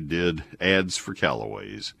that we did ads for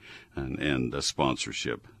Callaways and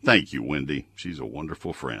sponsorship. Thank you, Wendy. She's a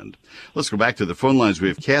wonderful friend. Let's go back to the phone lines. We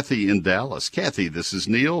have Kathy in Dallas. Kathy, this is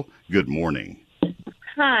Neil. Good morning.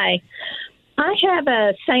 Hi. I have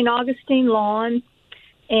a St. Augustine lawn,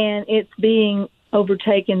 and it's being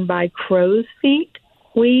overtaken by crow's feet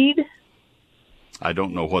weed. I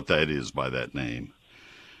don't know what that is by that name.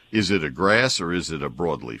 Is it a grass or is it a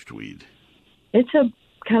broadleaf weed? It's a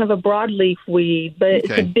kind of a broadleaf weed, but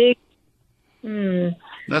it's a big...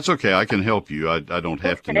 That's okay. I can help you. I don't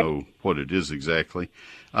have to know what it is exactly.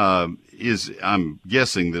 I'm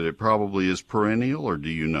guessing that it probably is perennial, or do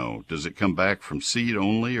you know? Does it come back from seed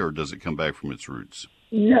only, or does it come back from its roots?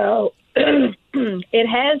 No. It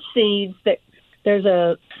has seeds. There's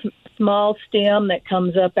a small stem that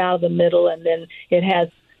comes up out of the middle, and then it has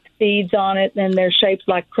seeds on it, and they're shaped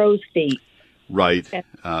like crow's feet. Right.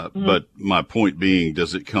 But my point being,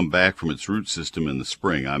 does it come back from its root system in the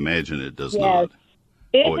spring? I imagine it does not.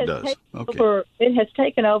 It does. It has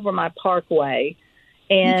taken over my parkway,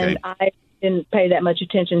 and I didn't pay that much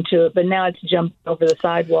attention to it, but now it's jumped over the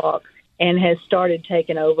sidewalk and has started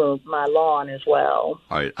taking over my lawn as well.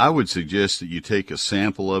 All right. I would suggest that you take a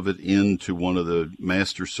sample of it into one of the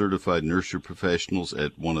master certified nursery professionals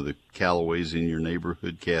at one of the Callaways in your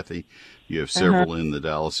neighborhood, Kathy. You have several in the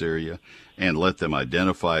Dallas area, and let them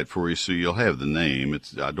identify it for you so you'll have the name.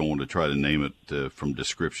 I don't want to try to name it from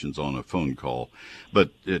descriptions on a phone call.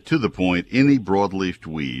 But to the point, any broadleaf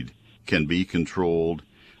weed can be controlled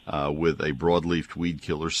with a broadleaf weed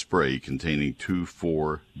killer spray containing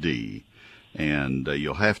 2,4-D. And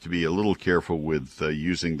you'll have to be a little careful with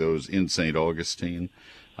using those in St. Augustine.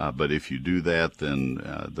 But if you do that, then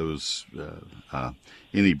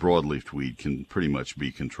any broadleaf weed can pretty much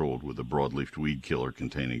be controlled with a broadleaf weed killer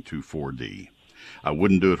containing 2,4-D. I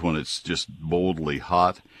wouldn't do it when it's just boldly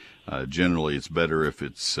hot. Generally, it's better if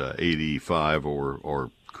it's 85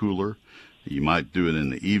 or cooler. You might do it in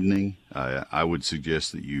the evening. I would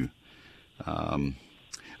suggest that you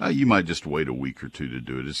might just wait a week or two to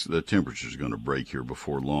do it. The temperature's going to break here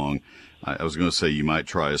before long. I was going to say you might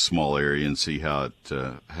try a small area and see how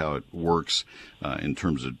it works in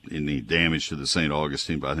terms of any damage to the St.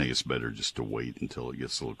 Augustine, but I think it's better just to wait until it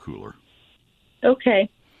gets a little cooler. Okay.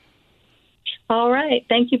 All right.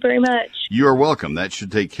 Thank you very much. You are welcome. That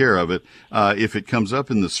should take care of it. If it comes up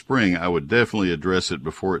in the spring, I would definitely address it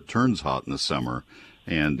before it turns hot in the summer,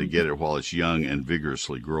 and to get it while it's young and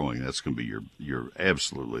vigorously growing. That's going to be your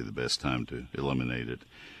absolutely the best time to eliminate it.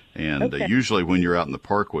 And usually when you're out in the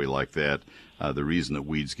parkway like that, the reason that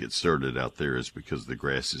weeds get started out there is because the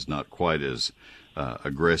grass is not quite as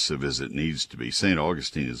aggressive as it needs to be. St.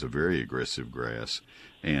 Augustine is a very aggressive grass.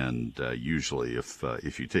 And usually,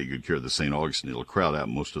 if you take good care of the St. Augustine, it'll crowd out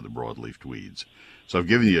most of the broadleafed weeds. So I've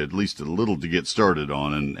given you at least a little to get started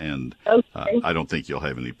on, and I don't think you'll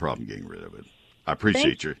have any problem getting rid of it. I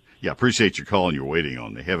appreciate your call and your waiting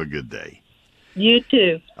on me. Have a good day. You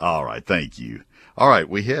too. All right, thank you. All right,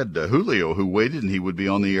 we had Julio who waited, and he would be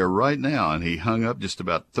on the air right now, and he hung up just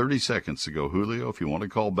about 30 seconds ago. Julio, if you want to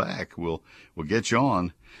call back, we'll get you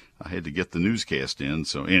on. I had to get the newscast in,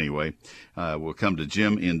 so anyway, we'll come to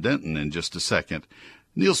Jim in Denton in just a second.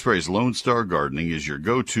 Neil Sperry's Lone Star Gardening is your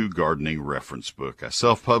go-to gardening reference book. I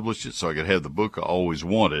self-published it so I could have the book I always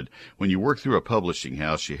wanted. When you work through a publishing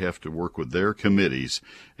house, you have to work with their committees,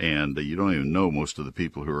 and you don't even know most of the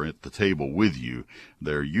people who are at the table with you.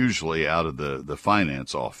 They're usually out of the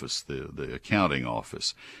finance office, the accounting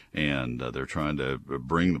office, and they're trying to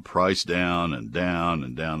bring the price down and down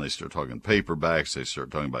and down. They start talking paperbacks. They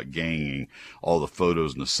start talking about ganging all the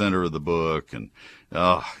photos in the center of the book, and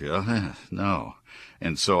no.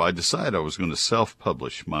 And so I decided I was going to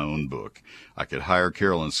self-publish my own book. I could hire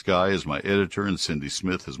Carolyn Skye as my editor and Cindy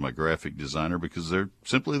Smith as my graphic designer because they're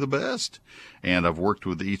simply the best. And I've worked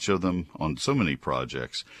with each of them on so many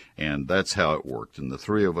projects, and that's how it worked. And the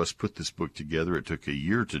three of us put this book together. It took a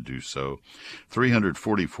year to do so.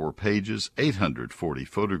 344 pages, 840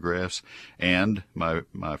 photographs, and my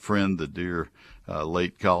friend, the dear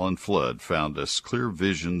late Colin Flood, found us Clear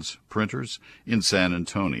Visions printers in San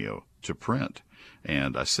Antonio to print.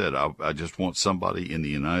 And I said, I just want somebody in the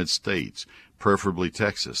United States, preferably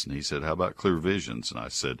Texas. And he said, how about Clear Visions? And I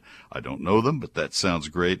said, I don't know them, but that sounds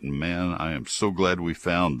great. And, man, I am so glad we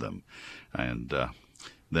found them. And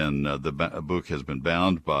then the book has been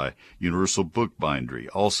bound by Universal Bookbindery,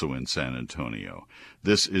 also in San Antonio.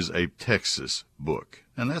 This is a Texas book,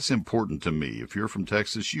 and that's important to me. If you're from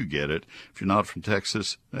Texas, you get it. If you're not from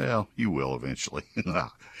Texas, well, you will eventually.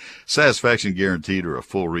 Satisfaction guaranteed or a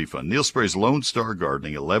full refund. Neil Sperry's Lone Star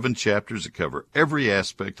Gardening, 11 chapters that cover every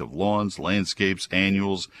aspect of lawns, landscapes,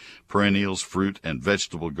 annuals, perennials, fruit, and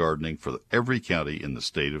vegetable gardening for every county in the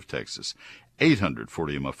state of Texas.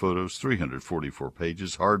 840 of my photos, 344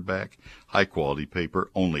 pages, hardback, high-quality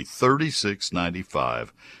paper, only $36.95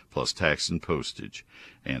 plus tax and postage.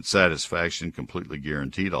 And satisfaction completely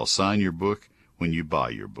guaranteed. I'll sign your book when you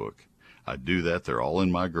buy your book. I do that. They're all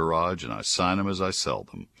in my garage, and I sign them as I sell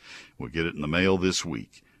them. We'll get it in the mail this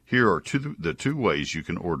week. Here are the two ways you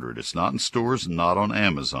can order it. It's not in stores and not on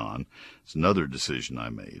Amazon. It's another decision I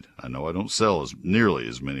made. I know I don't sell nearly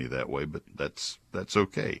as many that way, but that's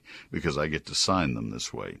okay because I get to sign them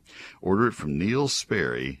this way. Order it from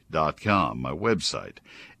neilsperry.com, my website,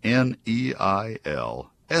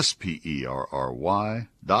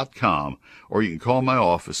 NEILSPERRY.com, or you can call my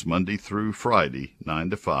office Monday through Friday, 9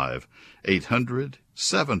 to 5,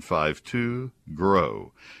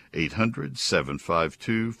 800-752-GROW.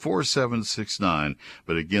 800-752-4769.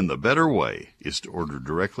 But again, the better way is to order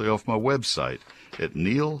directly off my website at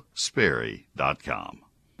neilsperry.com.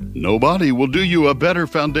 Nobody will do you a better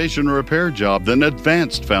foundation repair job than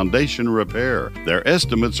Advanced Foundation Repair. Their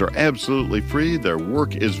estimates are absolutely free. Their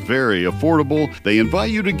work is very affordable. They invite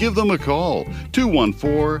you to give them a call,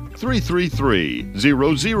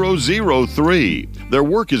 214-333-0003. Their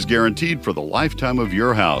work is guaranteed for the lifetime of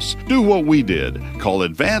your house. Do what we did. Call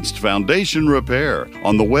Advanced Foundation Repair.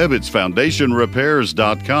 On the web, it's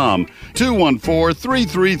foundationrepairs.com,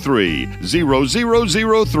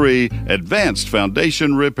 214-333-0003, Advanced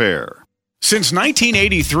Foundation Repair. Since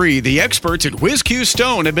 1983, the experts at WhizQ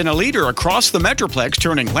Stone have been a leader across the Metroplex,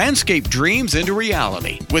 turning landscape dreams into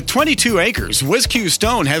reality. With 22 acres, WhizQ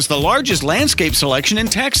Stone has the largest landscape selection in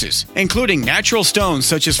Texas, including natural stones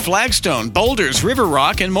such as flagstone, boulders, river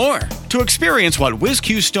rock, and more. To experience what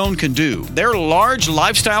WhizQ Stone can do, their large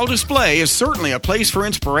lifestyle display is certainly a place for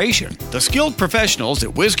inspiration. The skilled professionals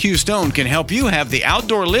at WhizQ Stone can help you have the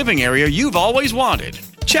outdoor living area you've always wanted.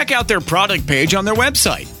 Check out their product page on their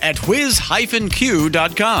website at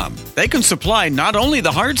whiz-q.com. They can supply not only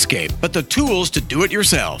the hardscape, but the tools to do it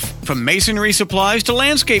yourself. From masonry supplies to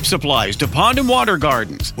landscape supplies to pond and water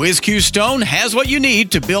gardens, WizQ Stone has what you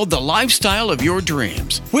need to build the lifestyle of your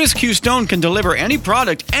dreams. WizQ Stone can deliver any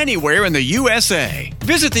product anywhere in the USA.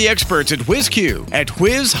 Visit the experts at WizQ at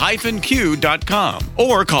whiz-q.com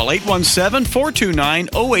or call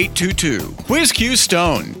 817-429-0822. WizQ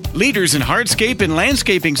Stone, leaders in hardscape and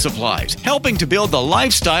landscaping supplies, helping to build the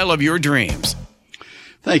lifestyle of your dreams.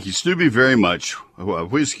 Thank you, Stubby, very much.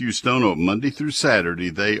 WizQ Stone open Monday through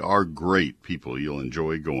Saturday. They are great people. You'll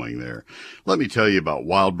enjoy going there. Let me tell you about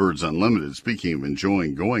Wild Birds Unlimited. Speaking of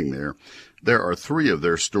enjoying going there, there are 3 of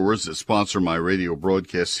their stores that sponsor my radio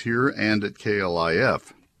broadcasts here and at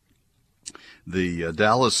KLIF. The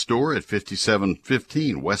Dallas store at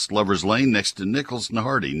 5715 West Lovers Lane next to Nichols and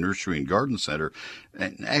Hardy Nursery and Garden Center.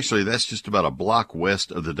 And actually, that's just about a block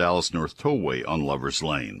west of the Dallas North Tollway on Lovers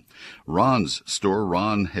Lane. Ron's store,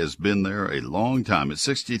 Ron has been there a long time at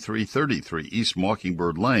 6333 East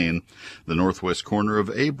Mockingbird Lane, the northwest corner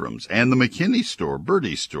of Abrams. And the McKinney store,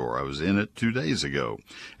 Birdie's store, I was in it 2 days ago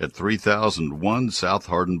at 3001 South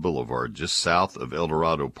Hardin Boulevard, just south of El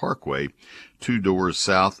Dorado Parkway, 2 doors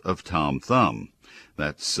south of Tom Thumb.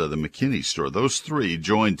 That's the McKinney store. Those 3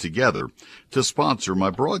 joined together to sponsor my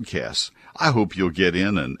broadcasts. I hope you'll get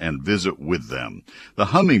in and visit with them. The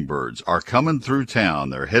hummingbirds are coming through town.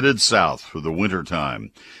 They're headed south for the winter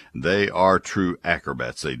time. They are true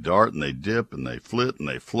acrobats. They dart and they dip and they flit and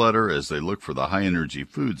they flutter as they look for the high-energy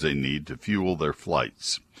foods they need to fuel their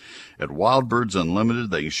flights. At Wild Birds Unlimited,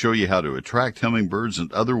 they can show you how to attract hummingbirds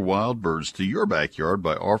and other wild birds to your backyard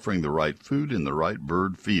by offering the right food in the right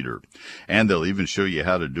bird feeder. And they'll even show you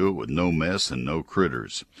how to do it with no mess and no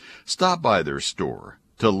critters. Stop by their store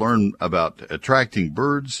to learn about attracting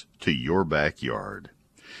birds to your backyard.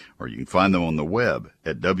 Or you can find them on the web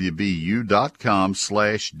at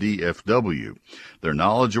wbu.com/DFW. Their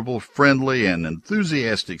knowledgeable, friendly, and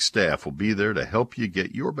enthusiastic staff will be there to help you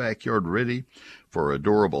get your backyard ready for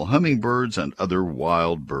adorable hummingbirds and other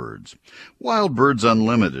wild birds. Wild Birds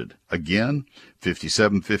Unlimited, again,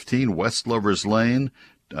 5715 West Lovers Lane,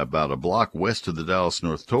 about a block west of the Dallas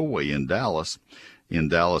North Tollway in Dallas,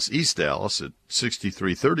 East Dallas at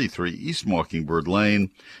 6333 East Mockingbird Lane,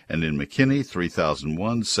 and in McKinney,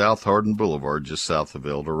 3001 South Hardin Boulevard, just south of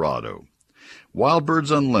El Dorado. Wild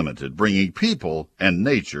Birds Unlimited, bringing people and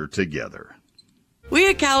nature together. We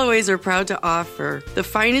at Callaway's are proud to offer the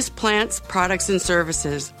finest plants, products, and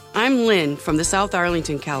services. I'm Lynn from the South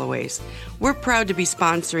Arlington Callaway's. We're proud to be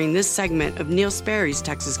sponsoring this segment of Neil Sperry's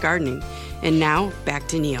Texas Gardening. And now, back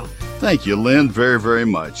to Neil. Thank you, Lynn, very, very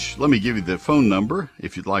much. Let me give you the phone number.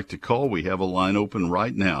 If you'd like to call, we have a line open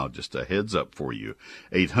right now. Just a heads up for you.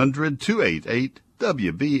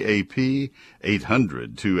 800-288-WBAP,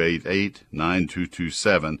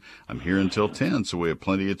 800-288-9227. I'm here until 10, so we have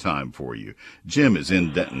plenty of time for you. Jim is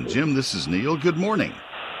in Denton. Jim, this is Neil. Good morning.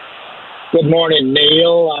 Good morning,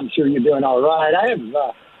 Neil. I'm sure you're doing all right. I have,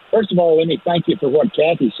 first of all, let me thank you for what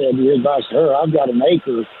Kathy said. Your advice to her. I've got an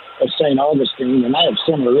acre of St. Augustine, and I have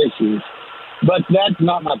similar issues. But that's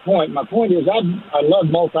not my point. My point is I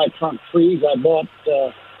love multi-trunk trees. I bought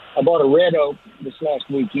a red oak this last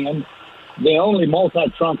weekend, the only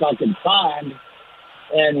multi-trunk I could find,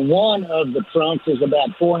 and one of the trunks is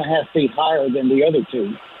about 4.5 feet higher than the other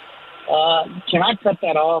 2. Can I cut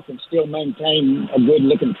that off and still maintain a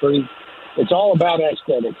good-looking tree? It's all about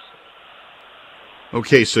aesthetics.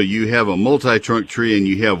 Okay, so you have a multi-trunk tree and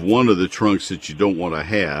you have one of the trunks that you don't want to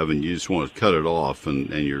have and you just want to cut it off and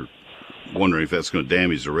you're wondering if that's going to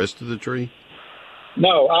damage the rest of the tree?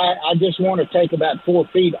 No, I just want to take about 4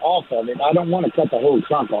 feet off of it. I don't want to cut the whole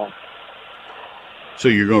trunk off. So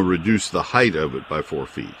you're going to reduce the height of it by 4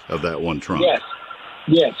 feet of that one trunk?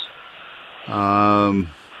 Yes.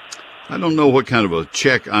 I don't know what kind of a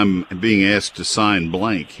check I'm being asked to sign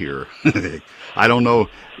blank here. I don't know.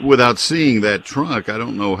 Without seeing that trunk, I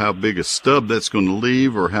don't know how big a stub that's going to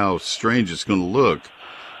leave or how strange it's going to look.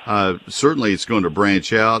 Certainly it's going to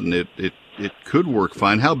branch out, and it could work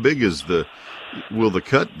fine. How big will the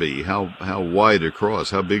cut be? How wide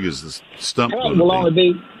across? How big is the stump going to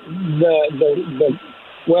be?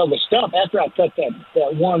 The stump, after I cut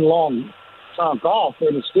that one long trunk off,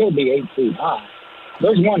 it'll still be 8 feet high.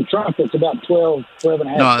 There's one trunk that's about 12 and a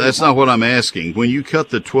half. No, that's not what I'm asking. When you cut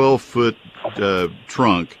the 12-foot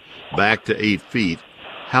trunk back to 8 feet,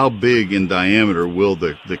 how big in diameter will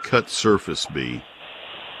the cut surface be?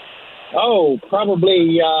 Oh,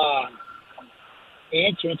 probably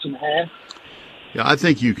inch and a half. Yeah, I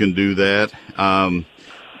think you can do that.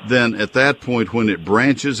 Then at that point, when it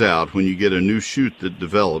branches out, when you get a new shoot that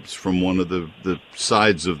develops from one of the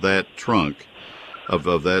sides of that trunk, of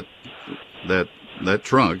that that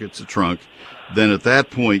trunk, it's a trunk, then at that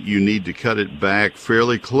point you need to cut it back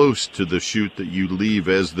fairly close to the shoot that you leave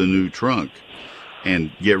as the new trunk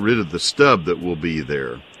and get rid of the stub that will be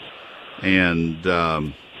there. And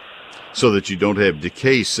so that you don't have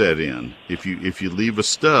decay set in. If you leave a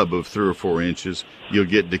stub of 3 or 4 inches, you'll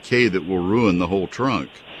get decay that will ruin the whole trunk.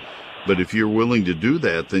 But if you're willing to do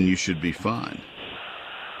that, then you should be fine.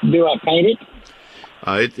 Do I paint it?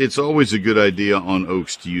 It's always a good idea on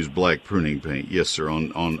oaks to use black pruning paint. Yes, sir.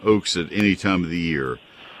 On oaks at any time of the year.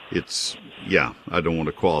 I don't want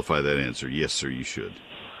to qualify that answer. Yes, sir, you should.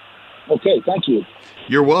 Okay, thank you.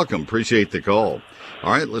 You're welcome. Appreciate the call.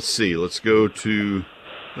 All right, let's see. Let's go to,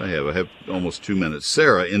 I have almost 2 minutes.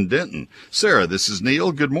 Sarah in Denton. Sarah, this is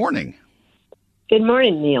Neil. Good morning. Good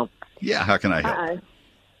morning, Neil. Yeah, how can I help?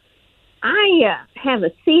 I have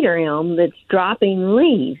a cedar elm that's dropping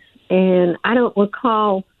leaves, and I don't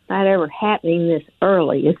recall that ever happening this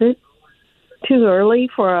early. Is it too early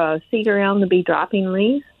for a cedar elm to be dropping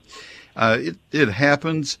leaves? It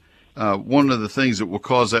happens. One of the things that will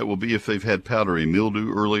cause that will be if they've had powdery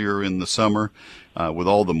mildew earlier in the summer, with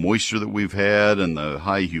all the moisture that we've had and the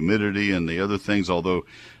high humidity and the other things, although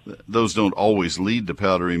those don't always lead to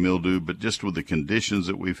powdery mildew, but just with the conditions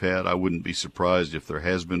that we've had, I wouldn't be surprised if there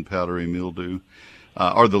has been powdery mildew.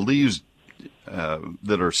 Are the leaves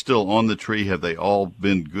that are still on the tree, have they all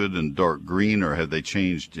been good and dark green, or have they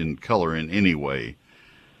changed in color in any way?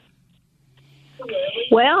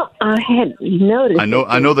 Well, I had noticed. I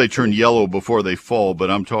know they turn yellow before they fall, but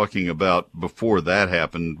I'm talking about before that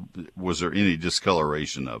happened. Was there any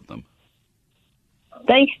discoloration of them?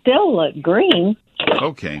 They still look green.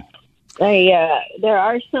 Okay. There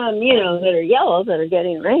are some, that are yellow that are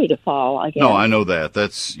getting ready to fall, I guess. No, I know that.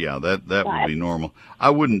 That would be normal. I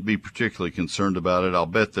wouldn't be particularly concerned about it. I'll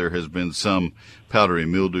bet there has been some powdery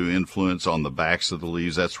mildew influence on the backs of the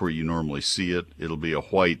leaves. That's where you normally see it. It'll be a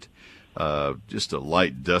white, just a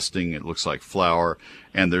light dusting. It looks like flour.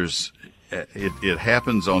 And it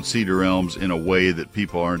happens on cedar elms in a way that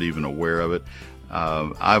people aren't even aware of it.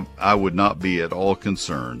 I would not be at all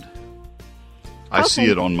concerned. I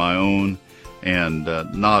see it on my own, and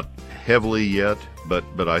not heavily yet,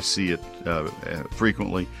 but I see it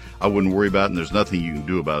frequently. I wouldn't worry about it, and there's nothing you can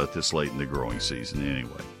do about it this late in the growing season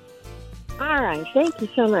anyway. All right. Thank you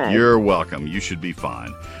so much. You're welcome. You should be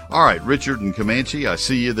fine. All right, Richard and Comanche, I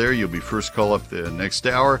see you there. You'll be first call up the next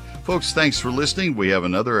hour. Folks, thanks for listening. We have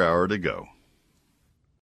another hour to go.